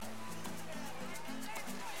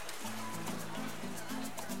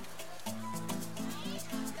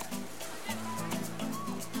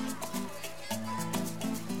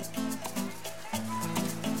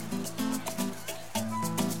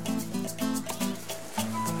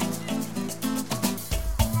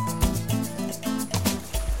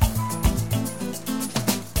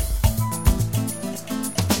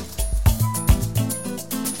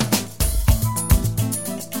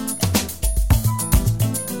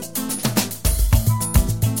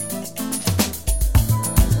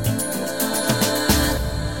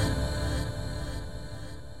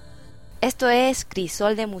Esto es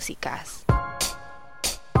Crisol de Músicas.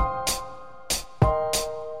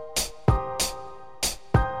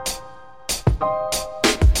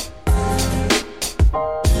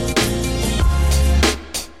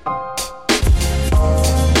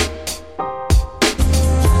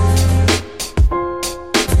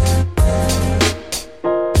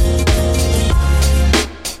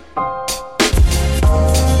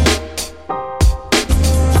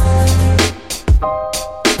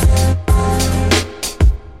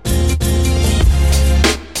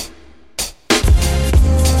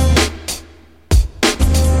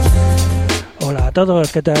 A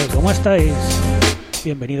todos, ¿qué tal? ¿Cómo estáis?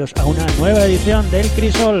 Bienvenidos a una nueva edición del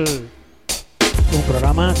Crisol, un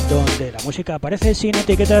programa donde la música aparece sin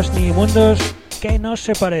etiquetas ni mundos que nos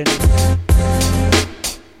separen.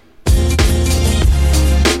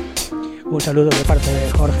 Un saludo de parte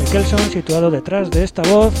de Jorge Kelson, situado detrás de esta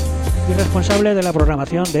voz y responsable de la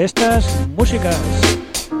programación de estas músicas.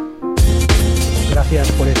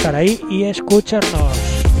 Gracias por estar ahí y escucharnos.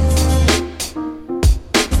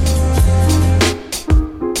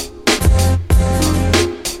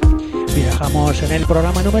 Viajamos en el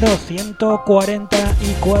programa número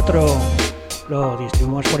 144. Lo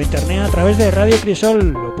distribuimos por internet a través de Radio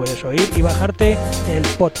Crisol. Lo puedes oír y bajarte el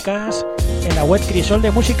podcast en la web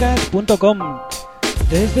crisoldemusicas.com,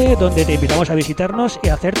 desde donde te invitamos a visitarnos y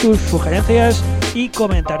hacer tus sugerencias y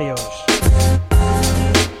comentarios.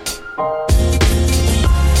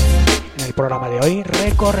 En el programa de hoy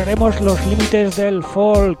recorreremos los límites del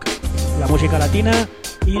folk, la música latina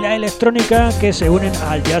y la electrónica que se unen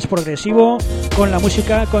al jazz progresivo con la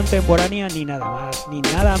música contemporánea, ni nada más ni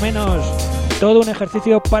nada menos. Todo un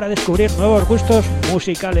ejercicio para descubrir nuevos gustos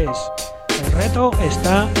musicales. El reto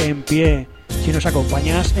está en pie si nos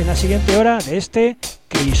acompañas en la siguiente hora de este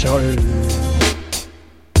Crisol.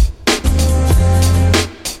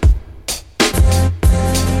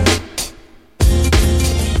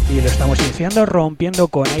 Y lo estamos iniciando rompiendo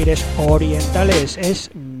con aires orientales.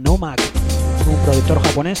 Es Nomak, un productor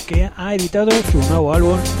japonés que ha editado su nuevo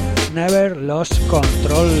álbum Never Lost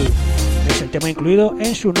Control. Es el tema incluido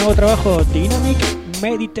en su nuevo trabajo Dynamic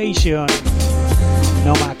Meditation.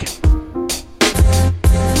 Nomak.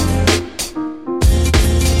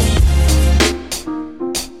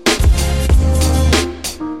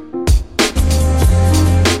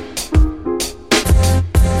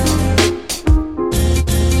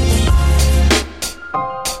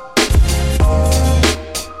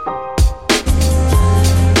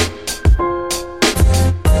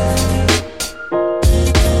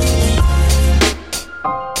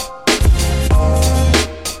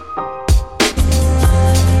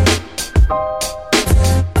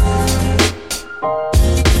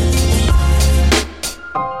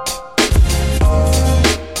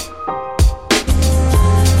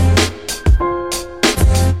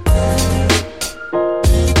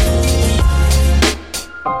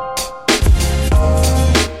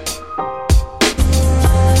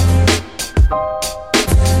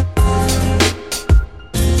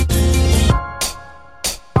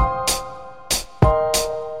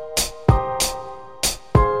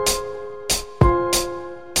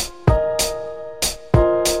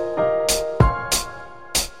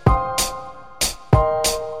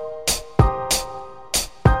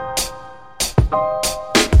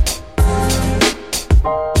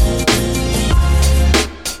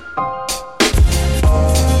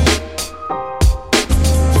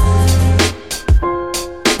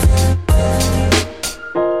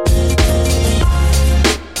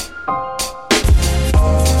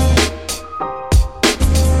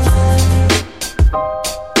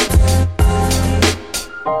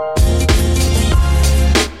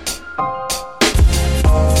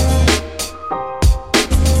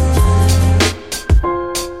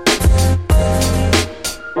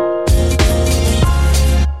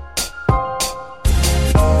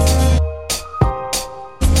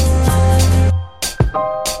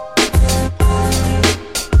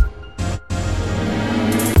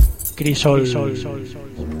 Crisol.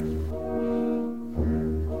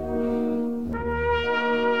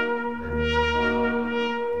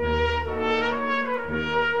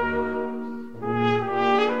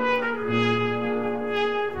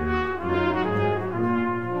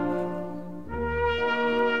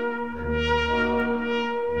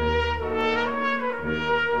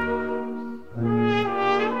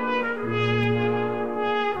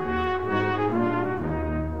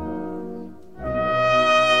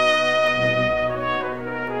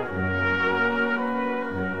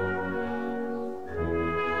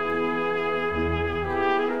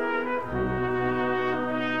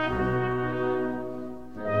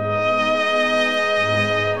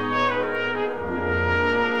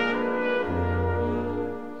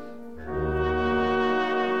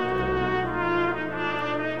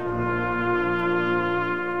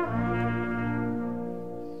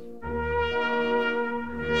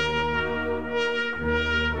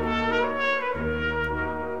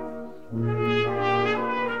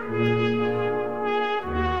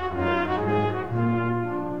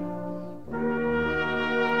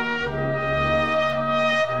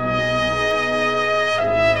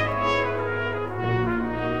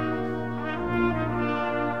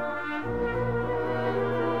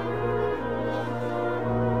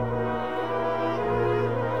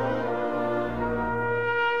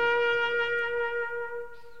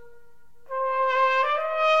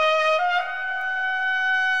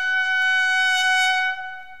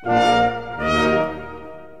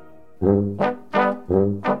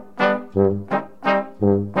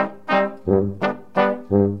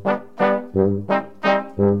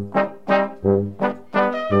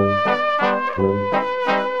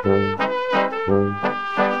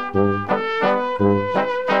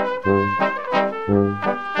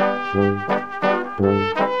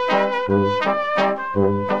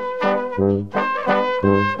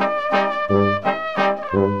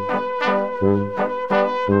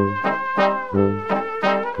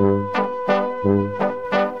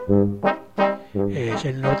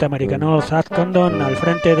 norteamericano Zach Condon al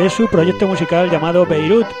frente de su proyecto musical llamado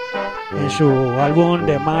Beirut. En su álbum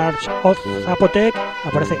The March of Zapotec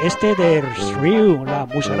aparece este de Shrew, la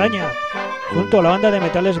musaraña, junto a la banda de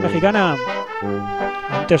metales mexicana.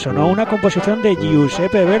 Antes sonó una composición de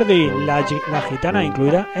Giuseppe Verdi, la gitana,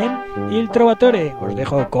 incluida en Il Trovatore. Os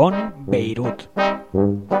dejo con Beirut.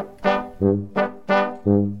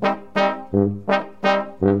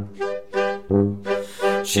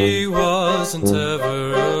 She wasn't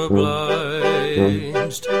ever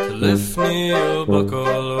obliged to lift me or buckle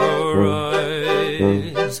or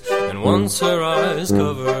rise, and once her eyes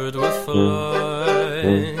covered with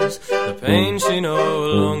flies, the pain she no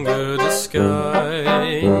longer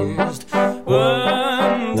disguised.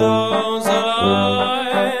 When those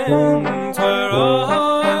lines were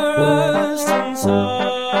lost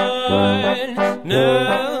inside,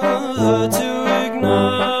 never to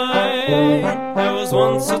ignite. There was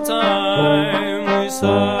once a time we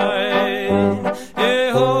sighed.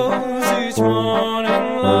 It holds each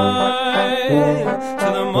morning light to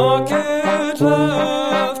the market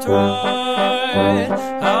left right.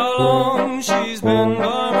 How long she's been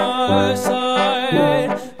by my side,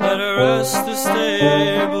 let her rest the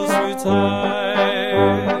stables retired.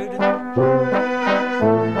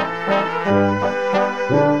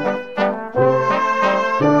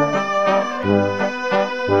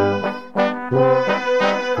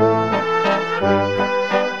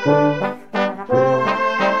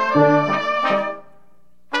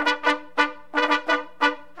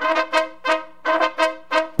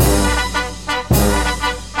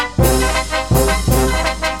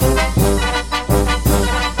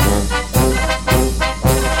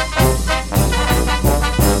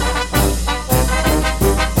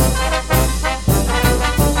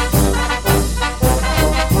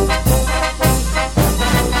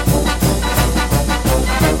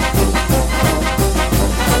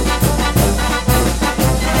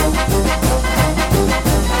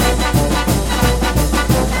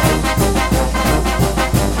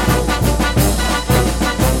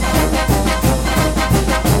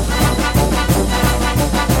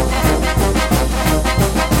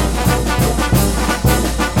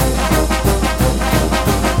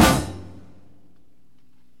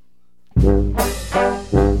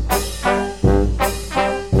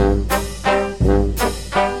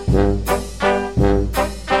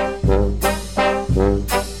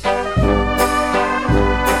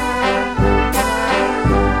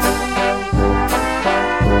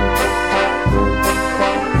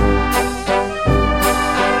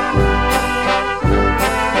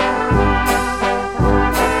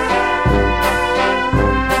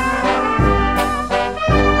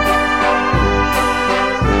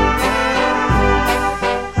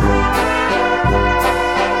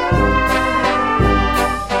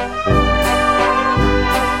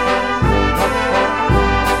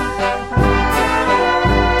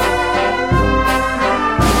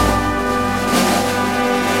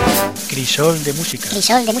 Crisol de música.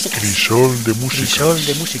 Crisol de música. Crisol de música. Crisol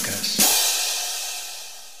de músicas.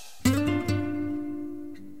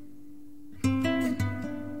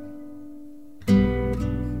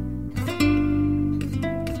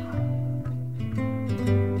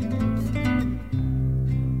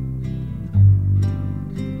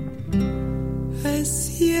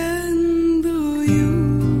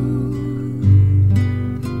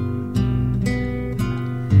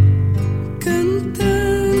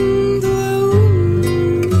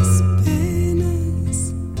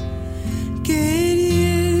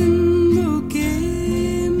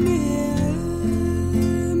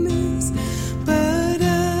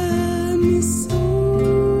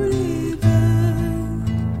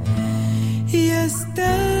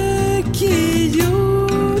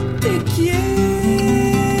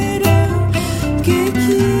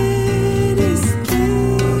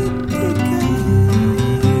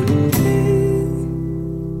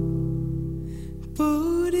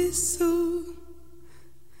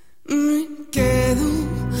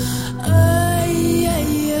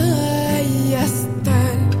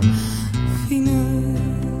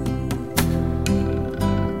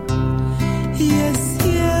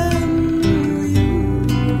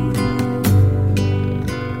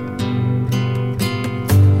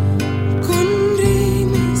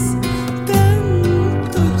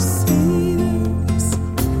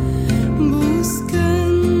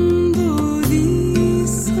 Buscando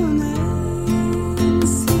disonar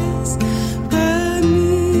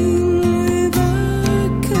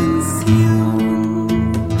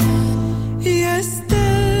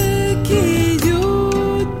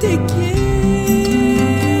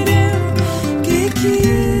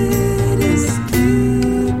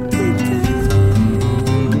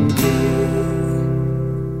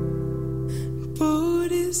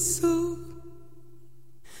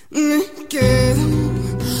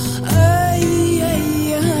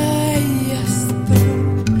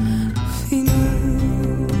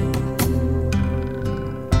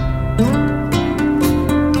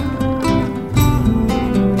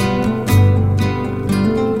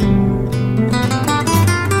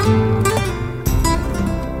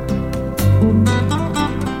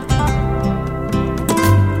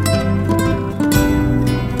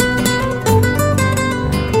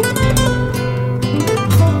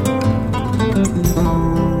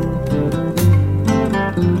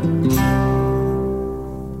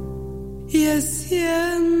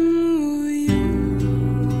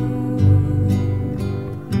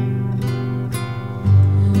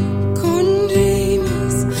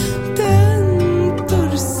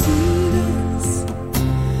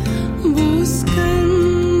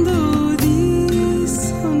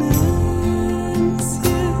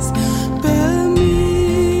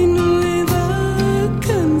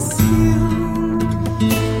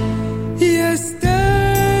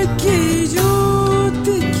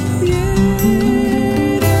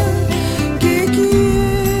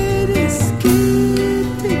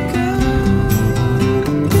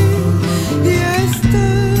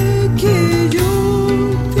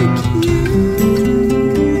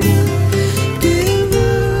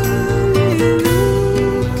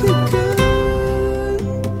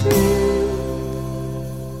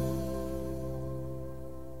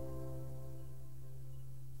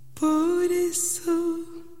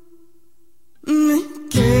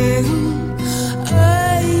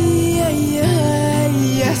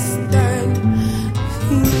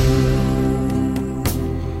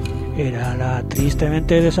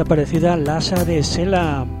tristemente desaparecida Lasa de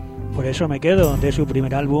Sela. Por eso me quedo de su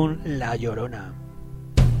primer álbum, La Llorona.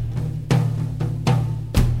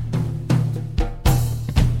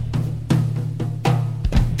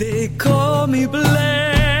 They call me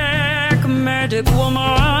Black Magic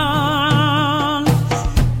Woman.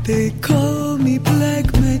 They call me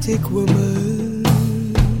Black Magic Woman.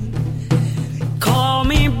 Call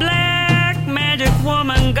me Black Magic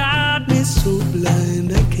Woman. Got me so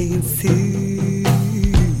blind I can't see.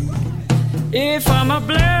 If I'm a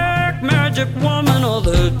black magic woman, or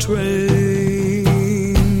they're trained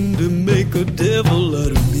to make a devil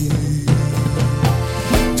out of me.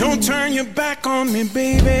 Don't turn your back on me,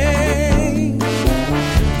 baby.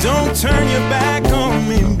 Don't turn your back on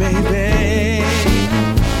me, baby.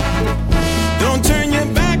 Don't turn your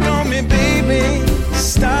back on me, baby.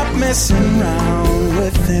 Stop messing around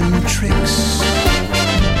with them tricks.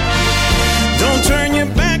 Don't turn your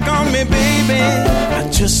back on me, baby. I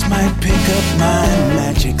just might pick up my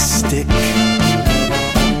magic stick.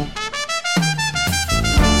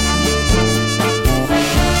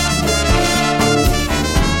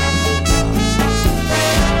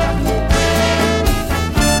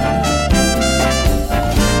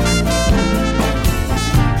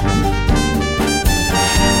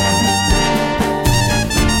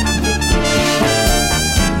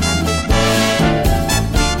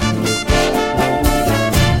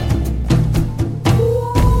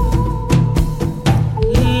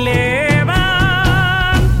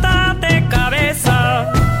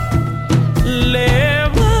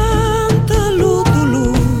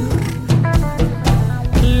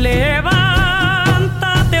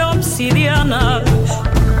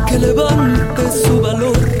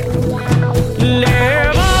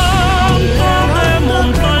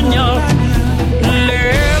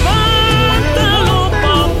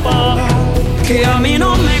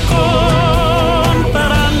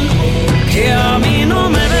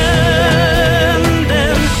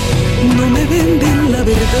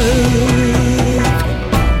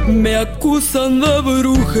 De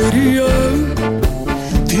brujería,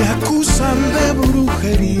 te acusan de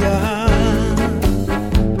brujería.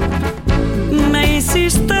 Me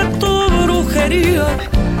hiciste tu brujería,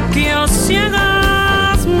 que a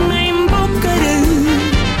ciegas me invocaré.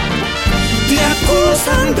 Te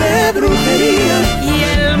acusan de brujería y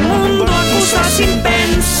el mundo acusa sin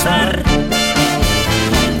pensar.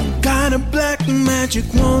 Got a black magic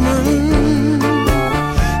woman.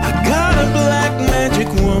 I got a black magic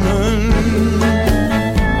woman.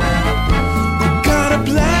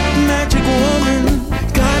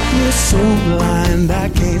 So blind I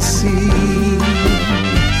can't see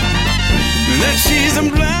that she's a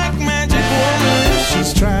black magic woman.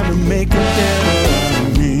 She's trying to make a devil out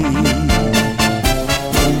of me.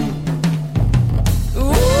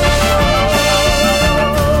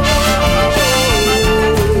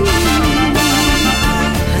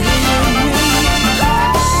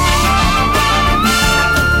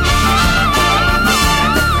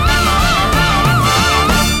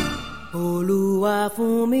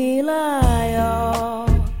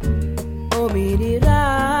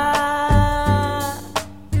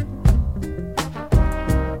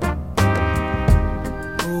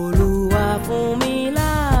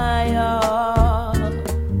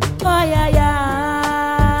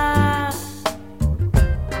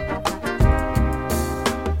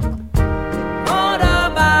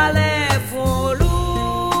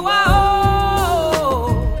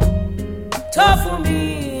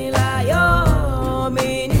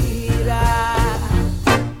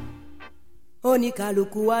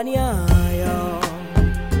 Kalukuaniayo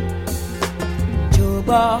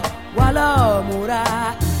Jobo walo mura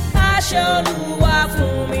Asholuwa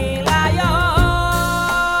fumilayo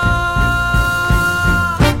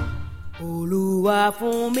Oluwa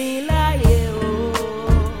fumilaye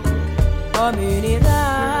Ominira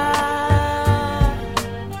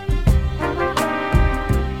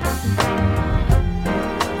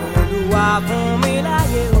Oluwa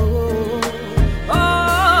fumilaye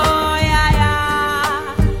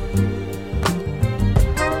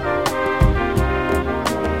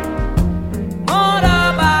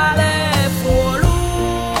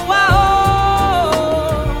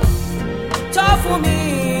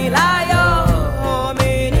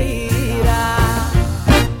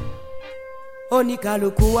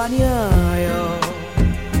Kalukuaniayo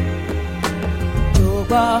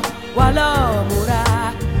Joba wala mura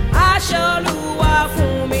Asholuwa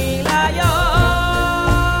fumilayo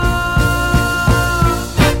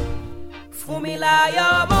Fumilayo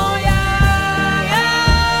moya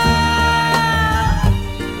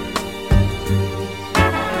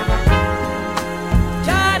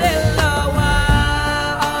Jadelawa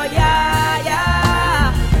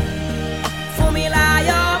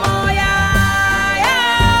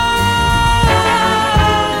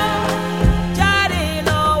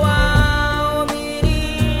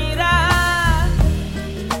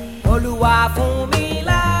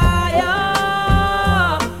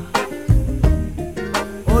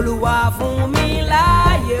Olúwa fún mi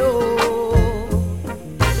láyé o.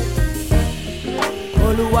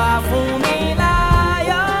 Olúwa fún mi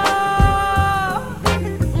láyọ̀.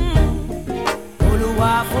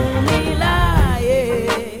 Olúwa fún mi láyé.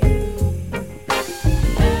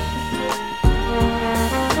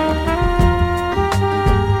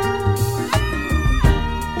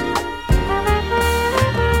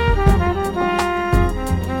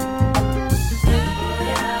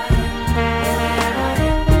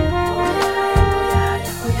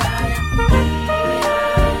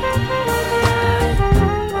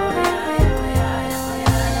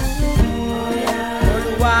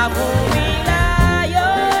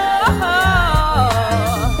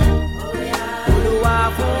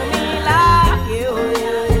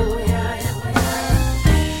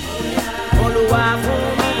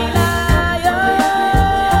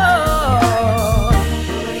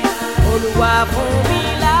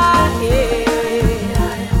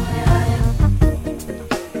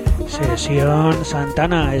 Sesión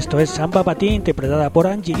Santana, esto es Samba Pa' Ti, interpretada por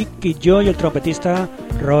Angelique Kidjo y el trompetista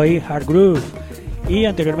Roy Hargrove. Y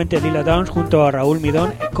anteriormente Lila Downs junto a Raúl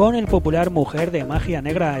Midón con el popular Mujer de Magia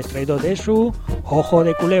Negra, extraído de su Ojo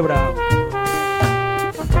de Culebra.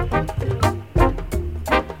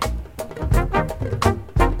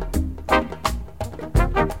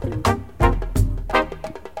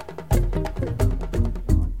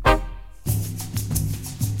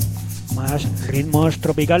 Ritmos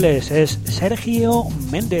tropicales, es Sergio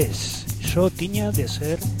Méndez, Só tiña de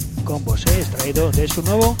ser con vosé, extraído de su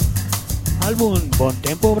nuevo álbum Bon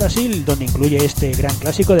Tempo Brasil, donde incluye este gran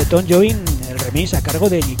clásico de Tom Jobim, el remix a cargo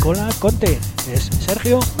de Nicola Conte. Es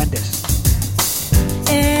Sergio Méndez.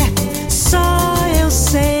 Só eu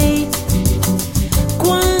sei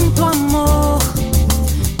quanto amor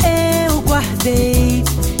eu guardei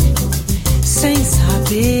sem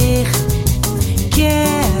saber que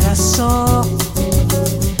era só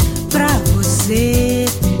pra você.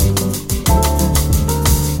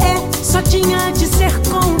 Só tinha de ser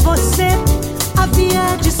com você,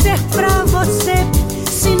 havia de ser pra você.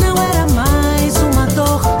 Se não era mais uma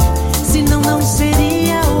dor, se não, não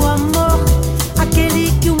seria o amor,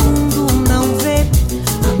 aquele que o mundo não vê.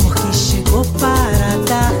 Amor que chegou para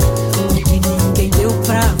dar o que ninguém deu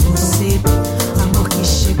pra você. Amor que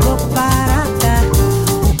chegou para dar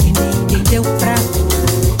o que ninguém deu pra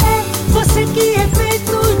você. Que é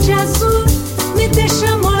feito de azul, me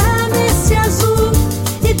deixa morar nesse azul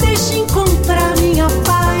e deixa encontrar minha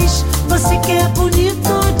paz. Você que é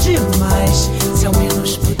bonito demais, se ao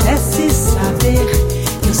menos pudesse saber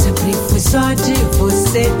que eu sempre fui só de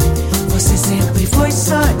você. Você sempre foi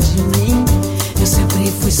só de mim, eu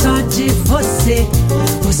sempre fui só de você.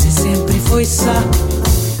 Você sempre foi só.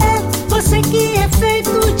 Você que é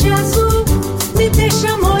feito de azul, me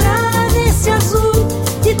deixa morar nesse azul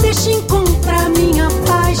e deixa encontrar minha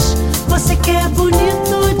paz. Você que é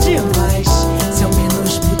bonito demais, se ao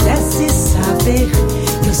menos pudesse saber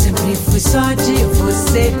que eu sempre fui só de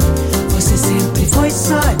você. Você sempre foi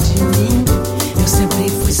só de mim, eu sempre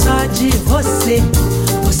fui só de você.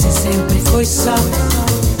 Você sempre foi só.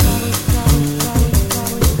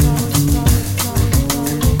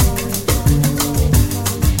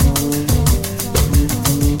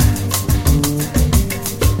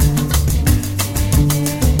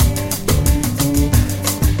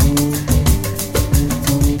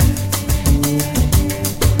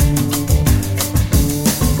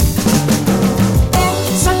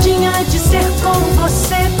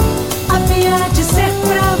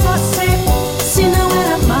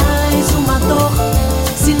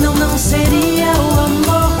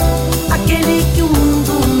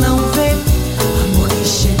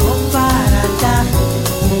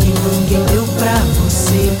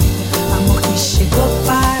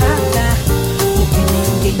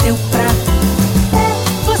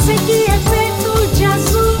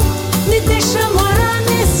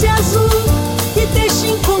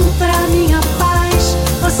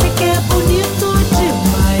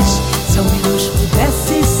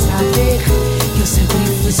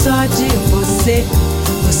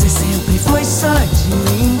 Você sempre foi só de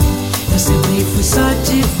mim, eu sempre fui só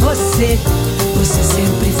de você. Você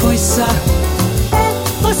sempre foi só.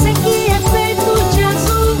 Você que é feito de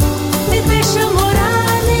azul, me deixa morar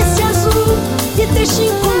nesse azul e deixa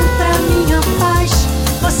encontrar minha paz.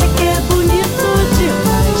 Você que é bonito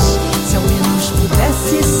demais, se ao menos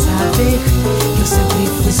pudesse saber que eu sempre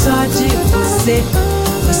fui só de você.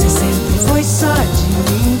 Você sempre foi só de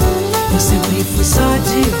mim, eu sempre fui só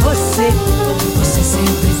de você. Você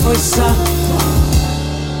sempre foi só.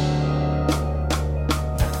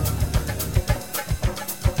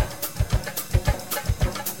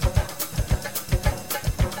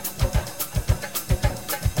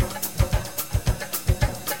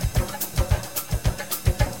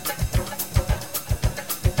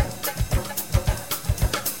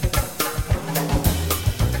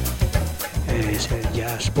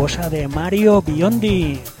 Ella, esposa de Mario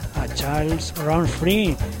Biondi, a Charles Runs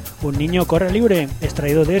Free, un niño corre libre,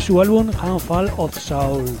 extraído de su álbum Handful of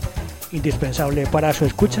Soul. Indispensable para su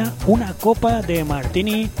escucha, una copa de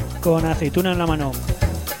martini con aceituna en la mano.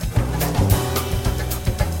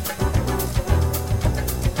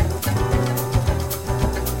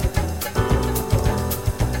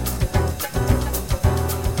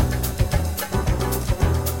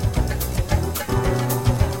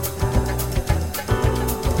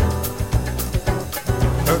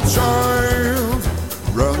 Child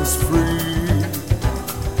runs free.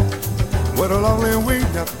 What a lonely way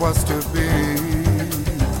that was to be.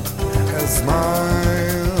 A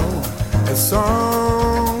smile, a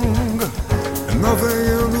song, and nothing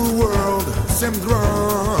in the world seemed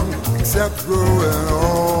wrong except growing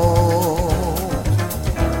old.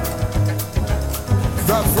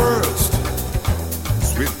 That first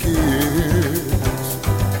sweet kiss,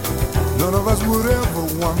 none of us would ever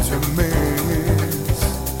want to miss.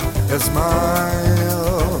 A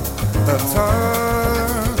smile, a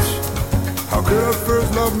touch. How could a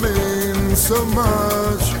first love mean so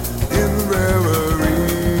much in reveries?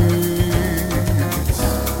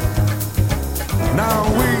 Now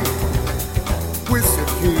we sit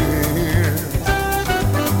here,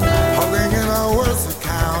 holding in our worst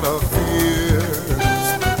account of fears.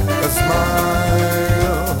 A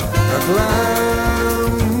smile, a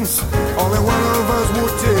glance. Only one of us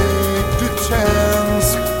would take the chance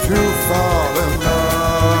to fall in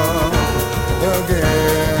love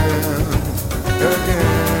again, again,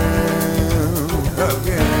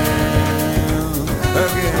 again,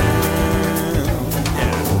 again. Yeah.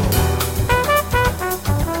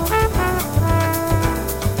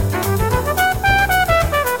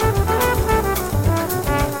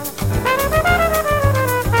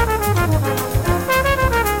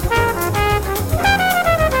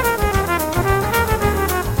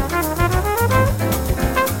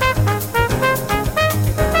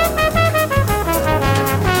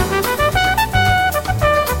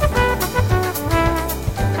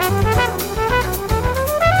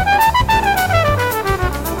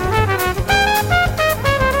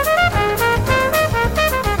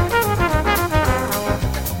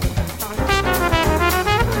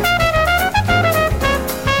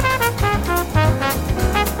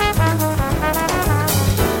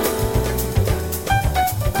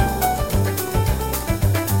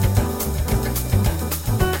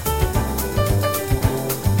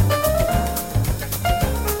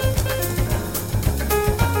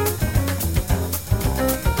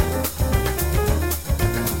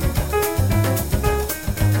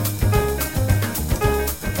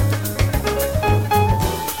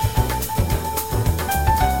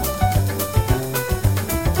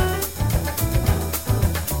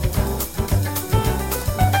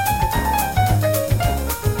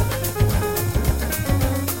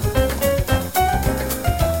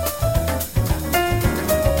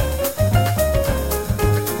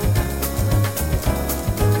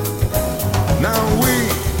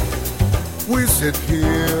 Sit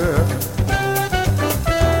here,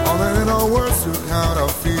 only in our words to count our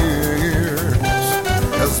fears.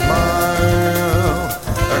 A smile,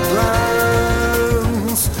 a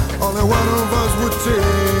glance. Only one of us would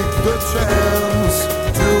take the chance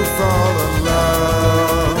to fall in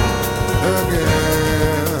love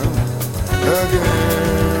again, again,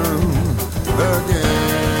 again,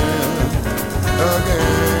 again,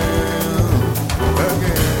 again,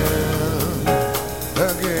 again.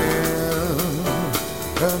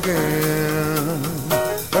 Again,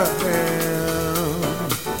 again,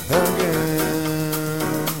 again.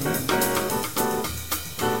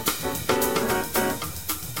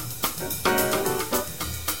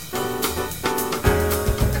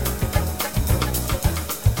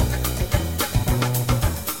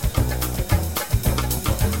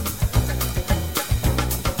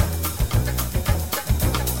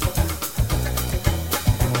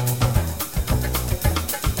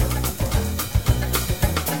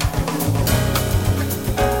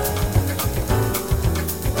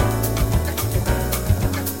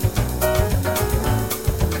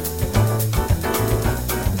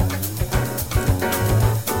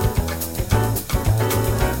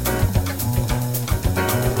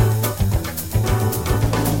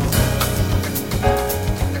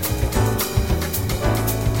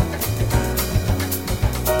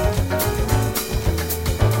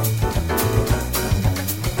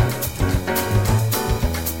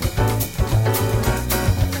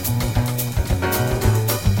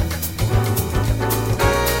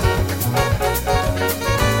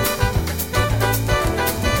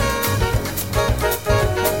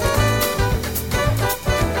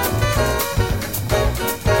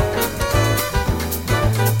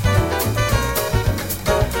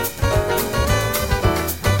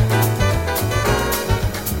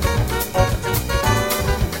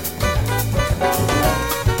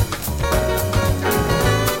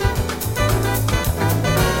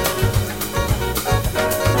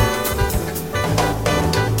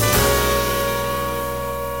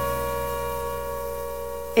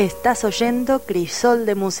 Estás oyendo Crisol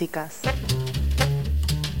de Músicas.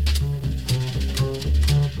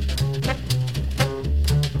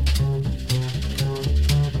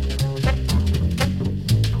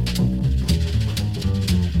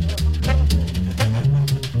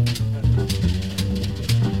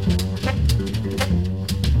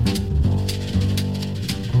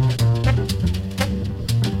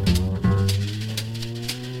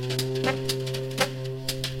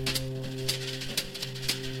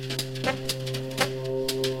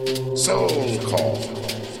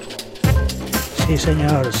 Sí,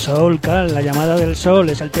 señor, Soul Call, la llamada del sol,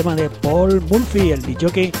 es el tema de Paul Murphy, el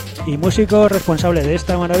disc-jockey y músico responsable de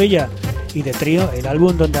esta maravilla, y de Trío, el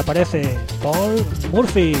álbum donde aparece Paul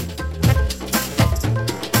Murphy.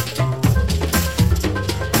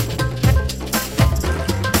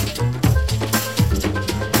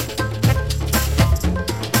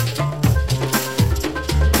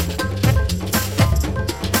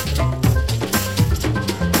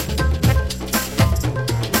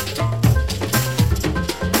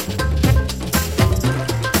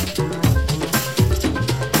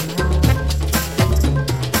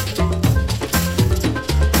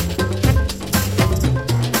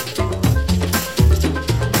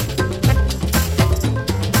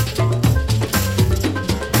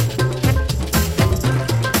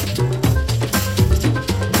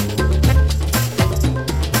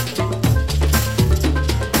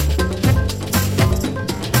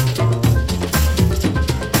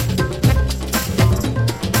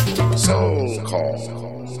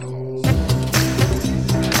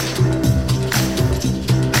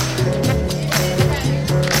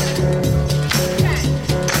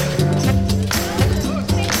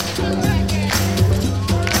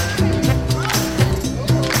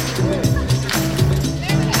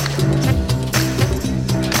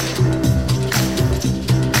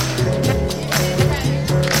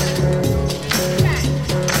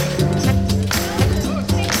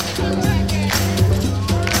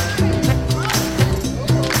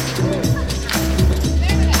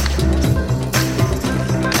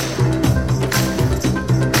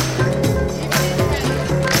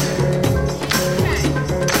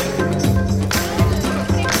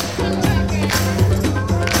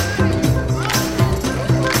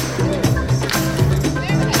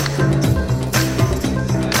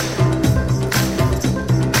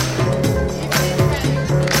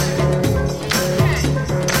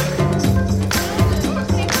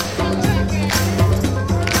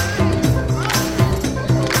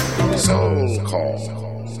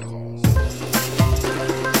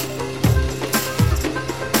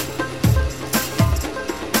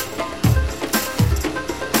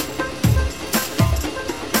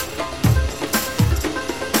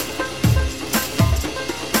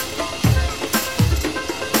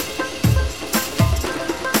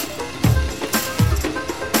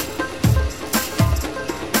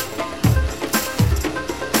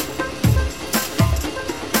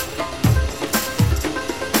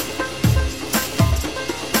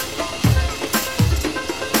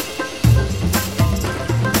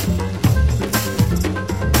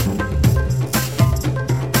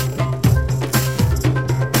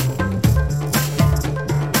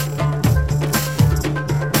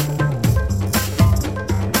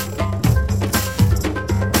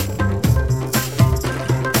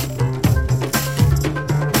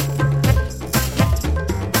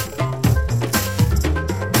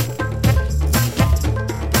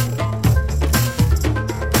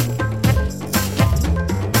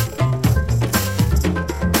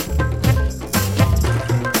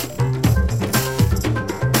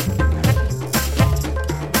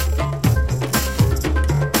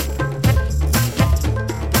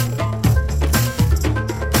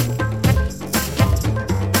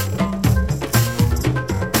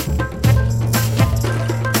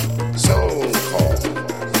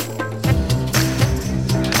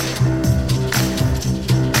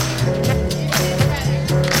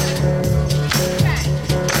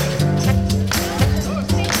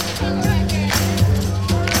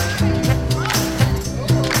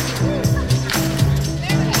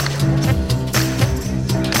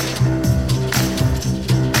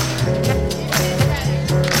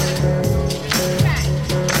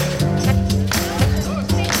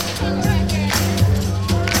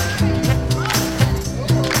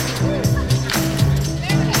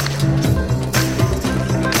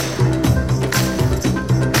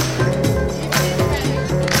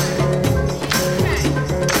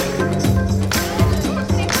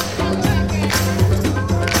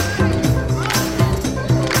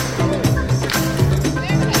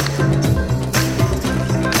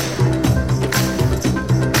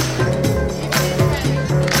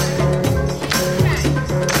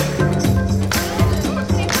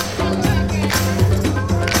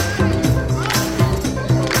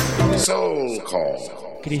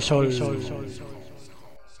 Crisol.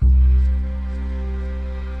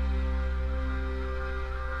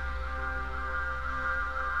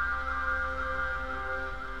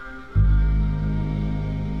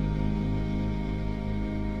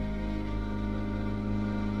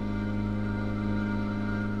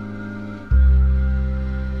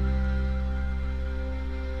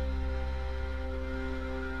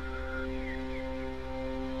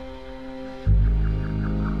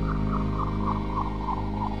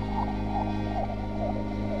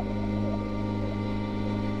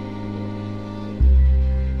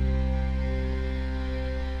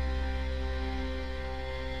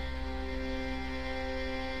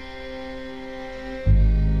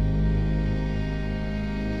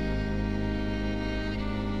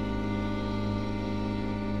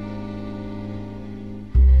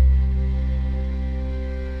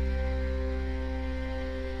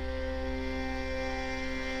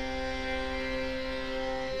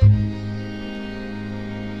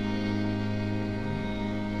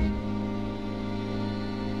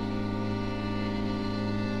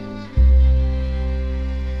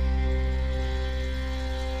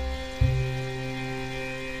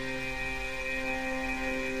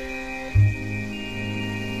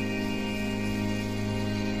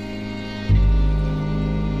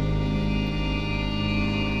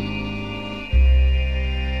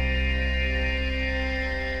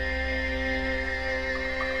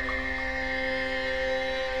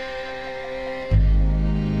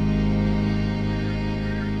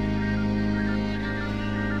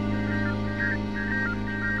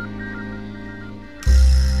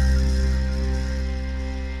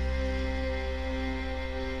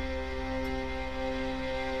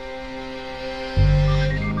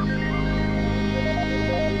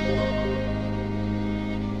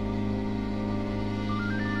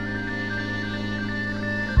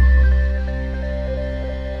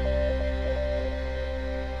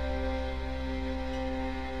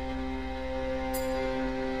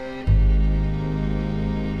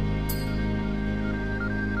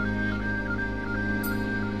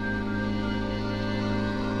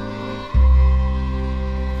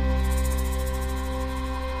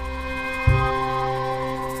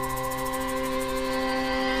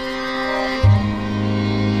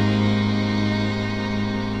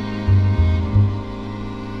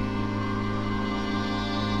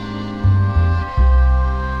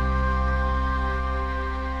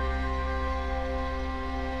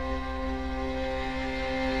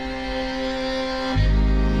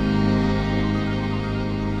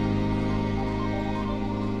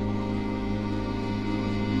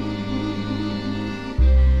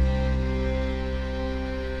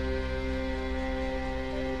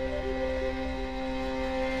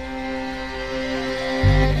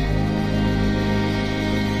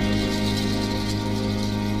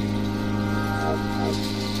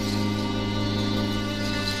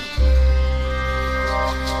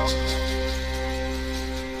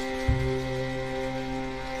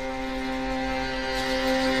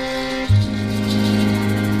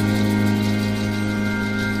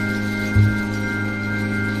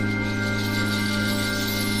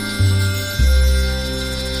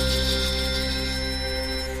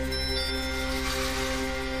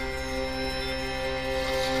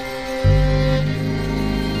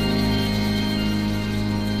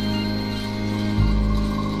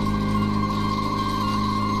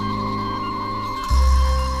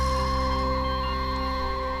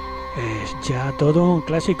 Ya todo un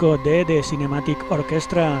clásico de The Cinematic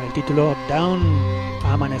Orchestra, el título Down,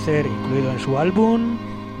 Amanecer, incluido en su álbum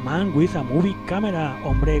Man with a Movie Camera,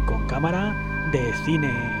 hombre con cámara de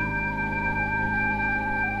cine.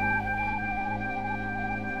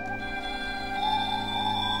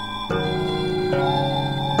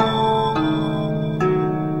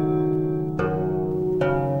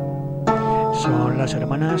 Son las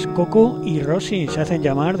hermanas Coco y Rossi, se hacen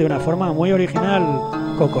llamar de una forma muy original,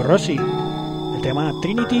 Coco Rossi. El tema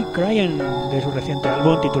Trinity Crying de su reciente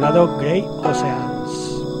álbum titulado Grey Oceans.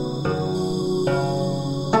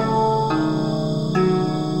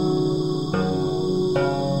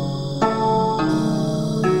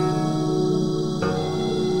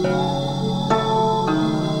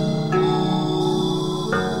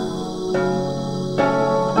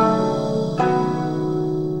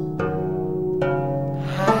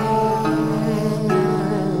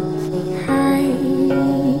 Cried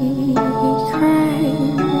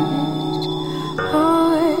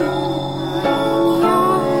hard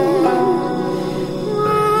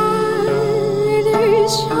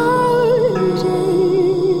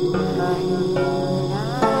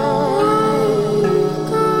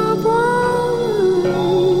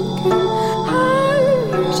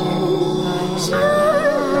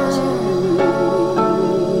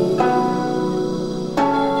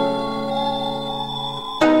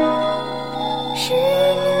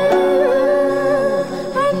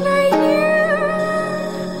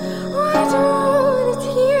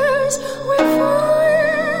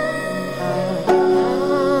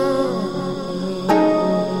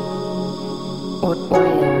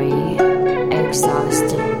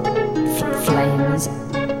exhausted flames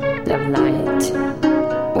of light,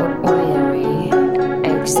 weary,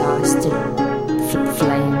 exhausted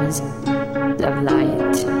flames of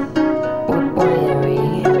light,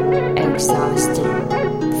 weary, exhausted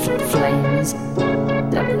flames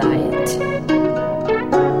of light.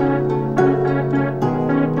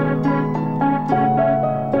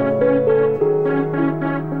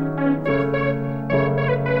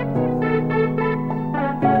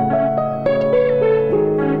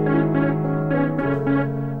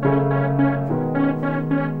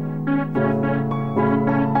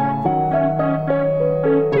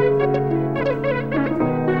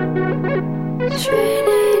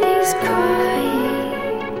 Trinity's crying.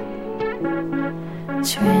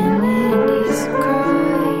 Trinity's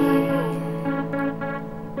crying.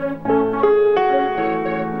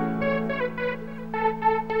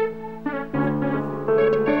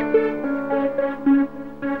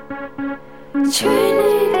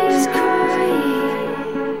 Trinity's crying.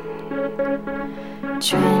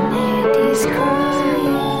 Trinity's crying.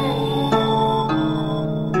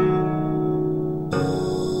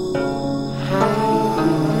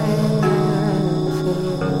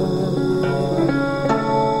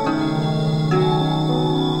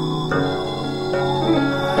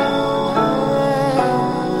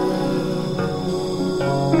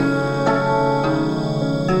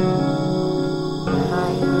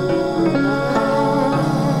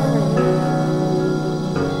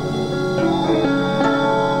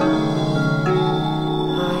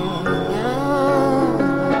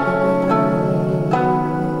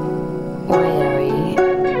 Weary,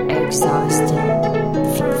 exhausted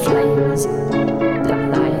flames of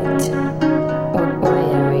light,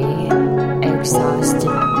 weary,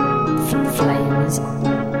 exhausted flames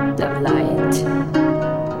of light.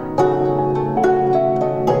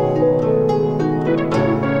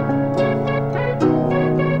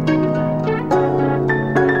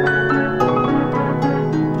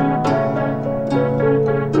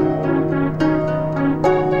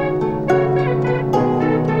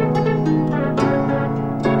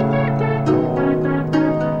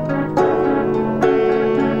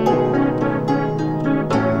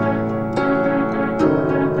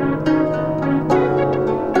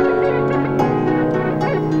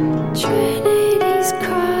 Trinity's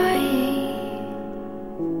crying.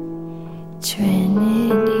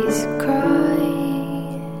 Trinity's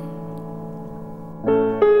crying.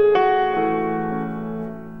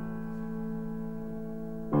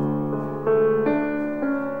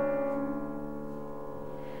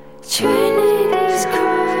 Trinity's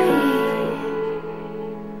crying.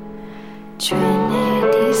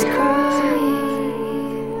 Trinity's crying.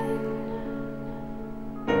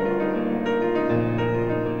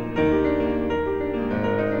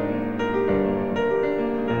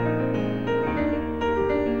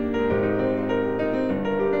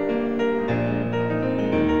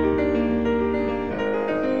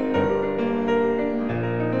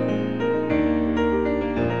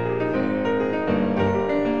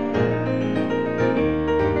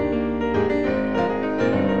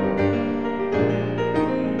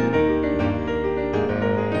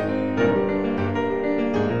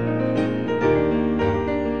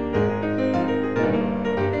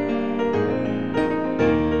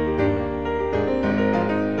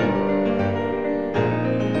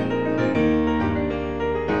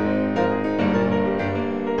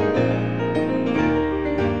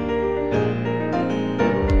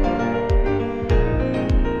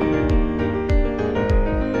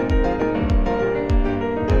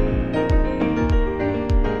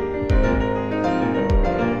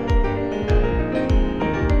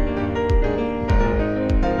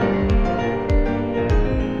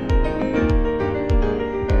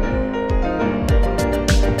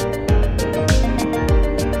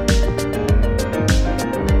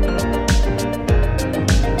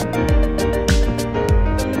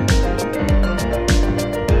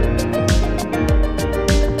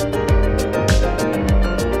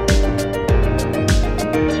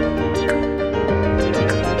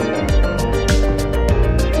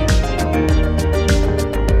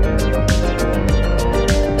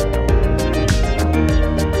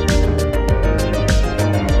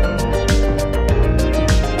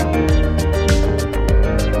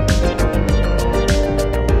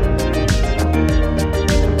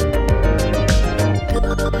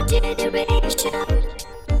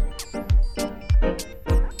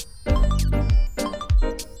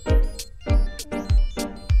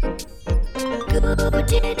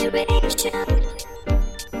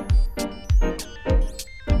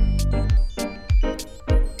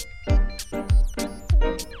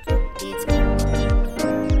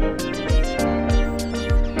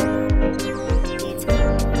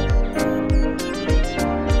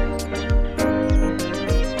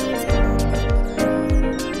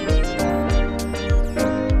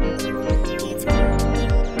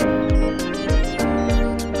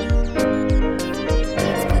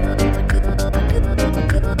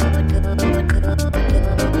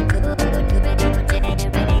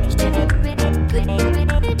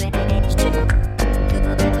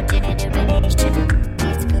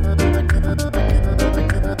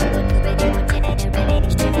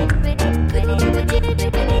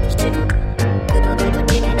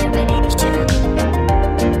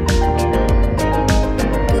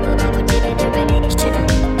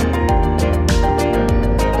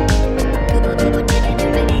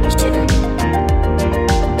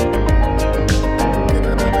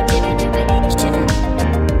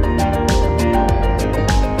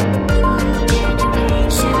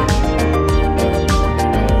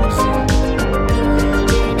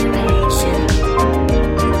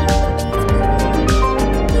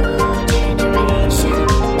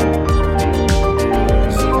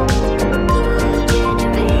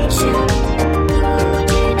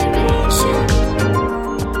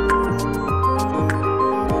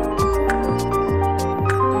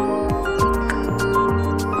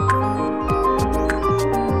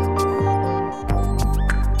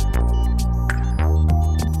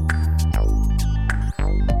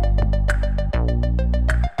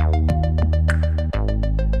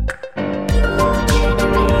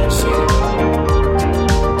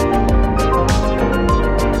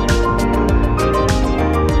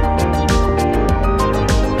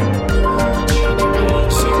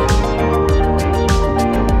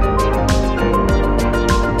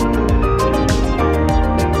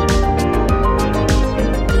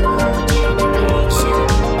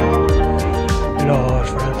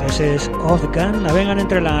 of Gun navegan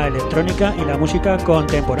entre la electrónica y la música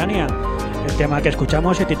contemporánea. El tema que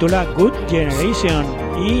escuchamos se titula Good Generation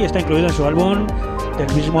y está incluido en su álbum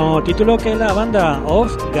del mismo título que la banda,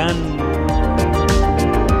 Of Gun.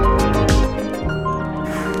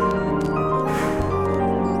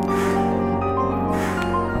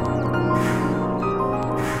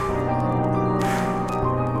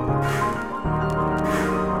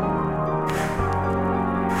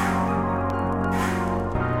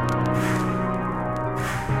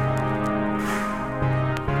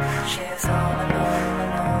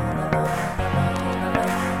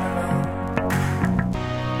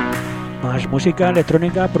 Música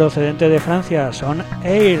electrónica procedente de Francia, son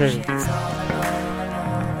Air.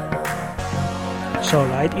 So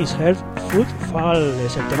Light is Heard Footfall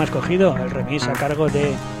es el tema escogido, el remix a cargo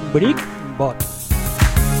de Brickbot.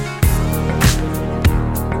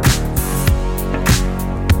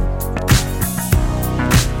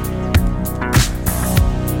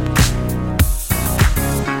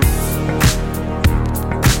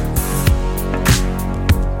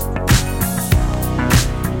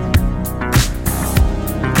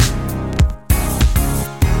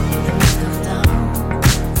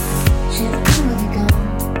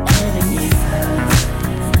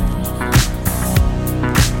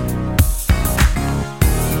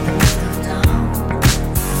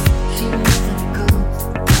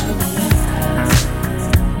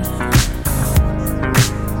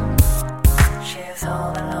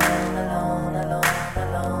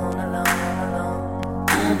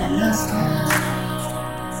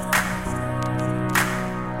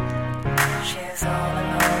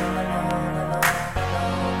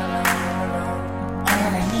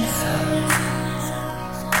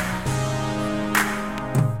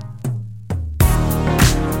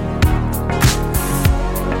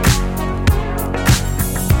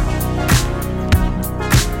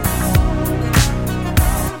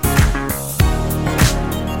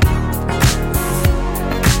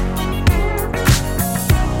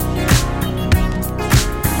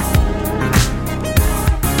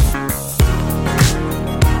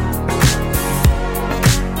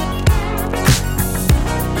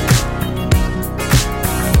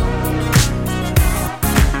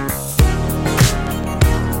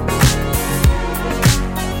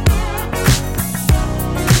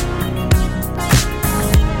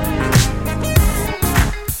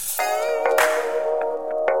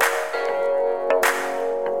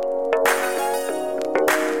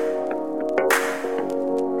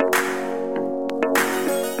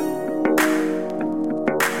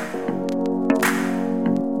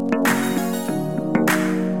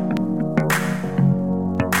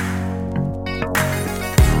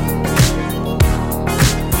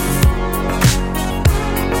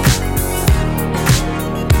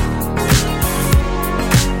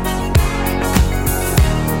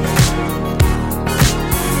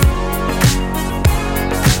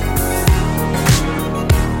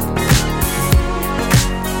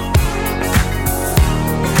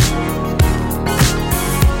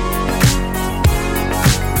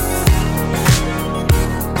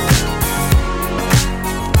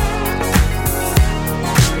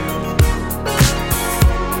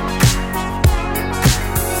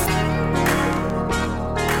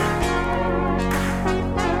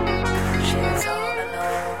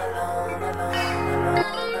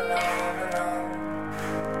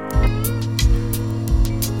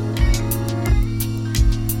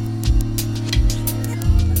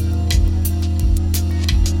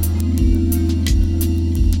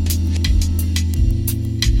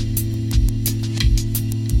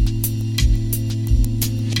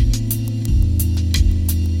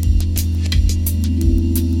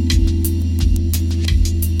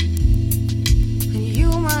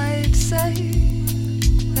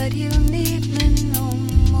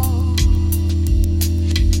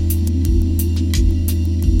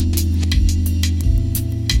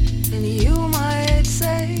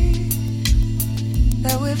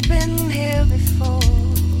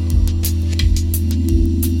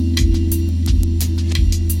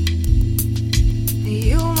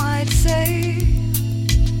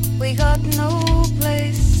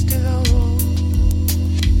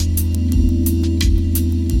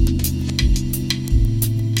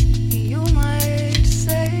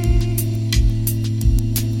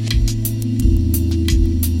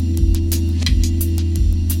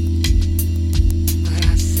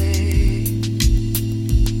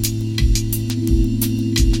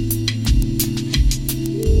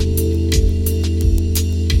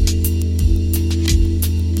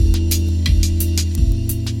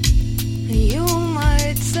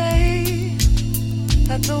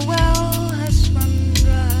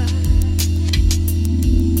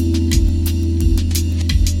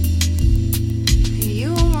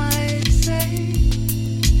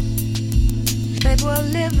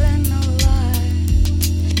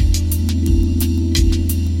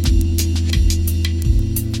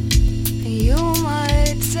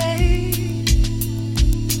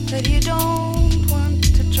 that you don't want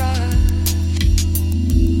to try.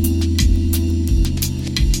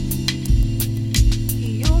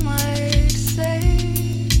 You might say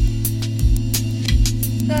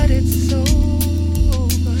that it's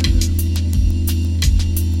over,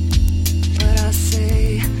 but I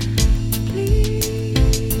say please,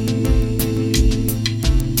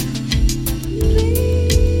 please.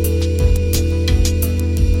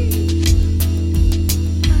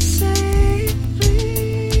 I say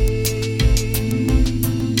please,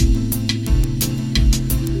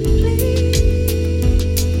 please.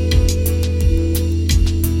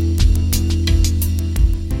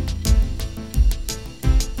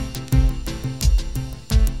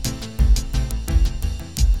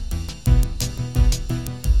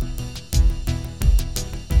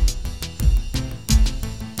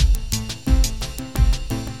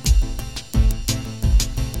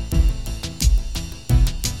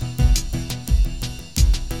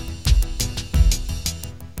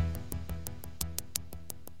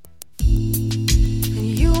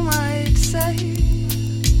 And you might say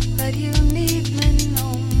that you need me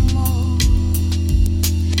no more.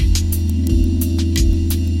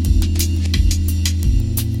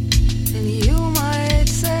 And you might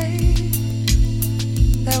say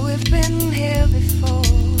that we've been here before.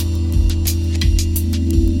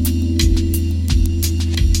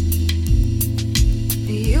 And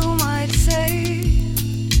you might say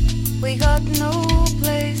we got no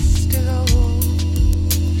place to go.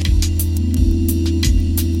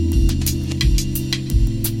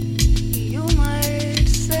 You might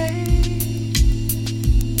say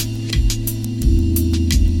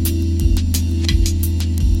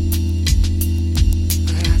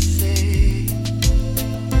but I say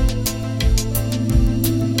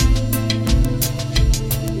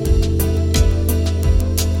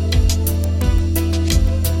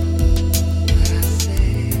but I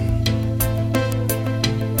say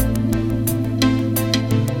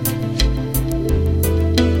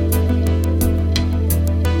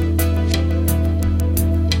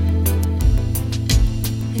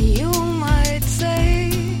you might say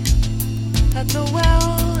that the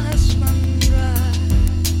well has run dry.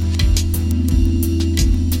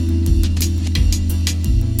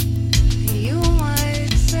 You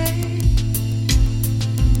might say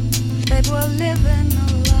that we're living a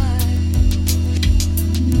lie.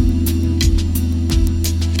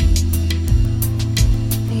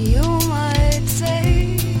 You might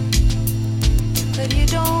say that you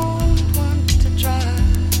don't want to try.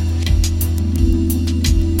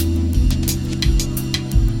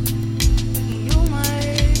 You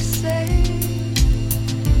might say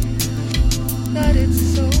that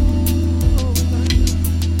it's over,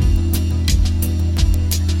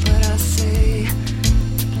 but I say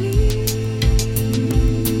please,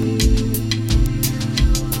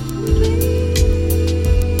 please.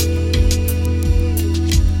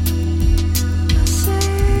 I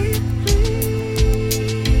say please,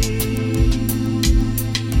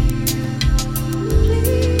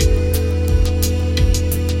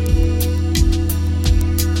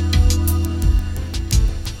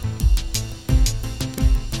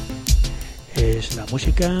 please. Es la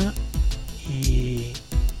música y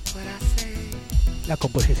What I say. la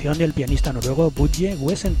composición del pianista noruego Butje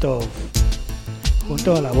Wesenthoff,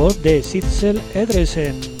 junto a la voz de Sissel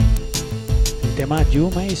Edresen. El tema You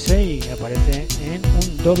May Say aparece en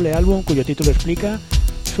un doble álbum cuyo título explica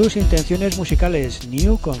sus intenciones musicales,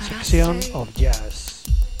 New Conception of Jazz.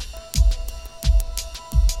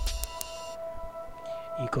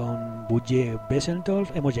 Y con Butje Wesenthoff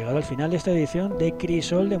hemos llegado al final de esta edición de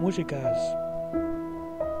Crisol de Músicas.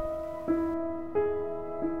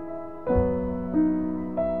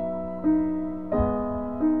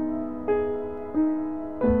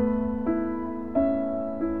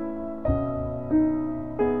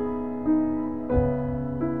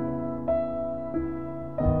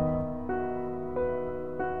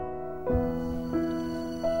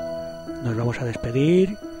 Nos vamos a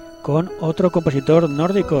despedir con otro compositor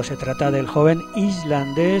nórdico. Se trata del joven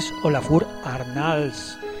islandés Olafur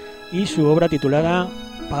Arnalds y su obra titulada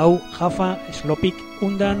Pau Hafa Slopik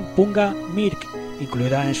Undan Punga Mirk,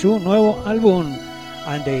 incluida en su nuevo álbum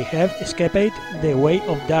And They Have Escaped the Way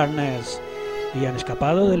of Darkness, y han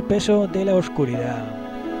escapado del peso de la oscuridad.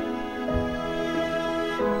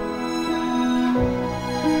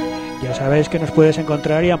 Ya sabes que nos puedes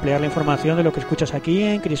encontrar y ampliar la información de lo que escuchas aquí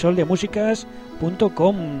en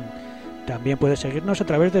crisoldemusicas.com. También puedes seguirnos a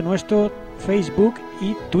través de nuestro Facebook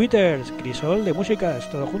y Twitter, Crisol de Músicas,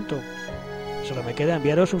 todo junto. Solo me queda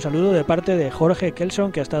enviaros un saludo de parte de Jorge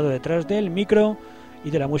Kelson, que ha estado detrás del micro,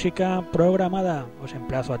 y de la música programada. Os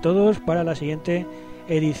emplazo a todos para la siguiente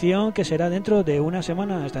edición, que será dentro de una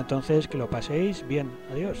semana. Hasta entonces, que lo paséis bien.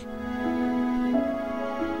 Adiós.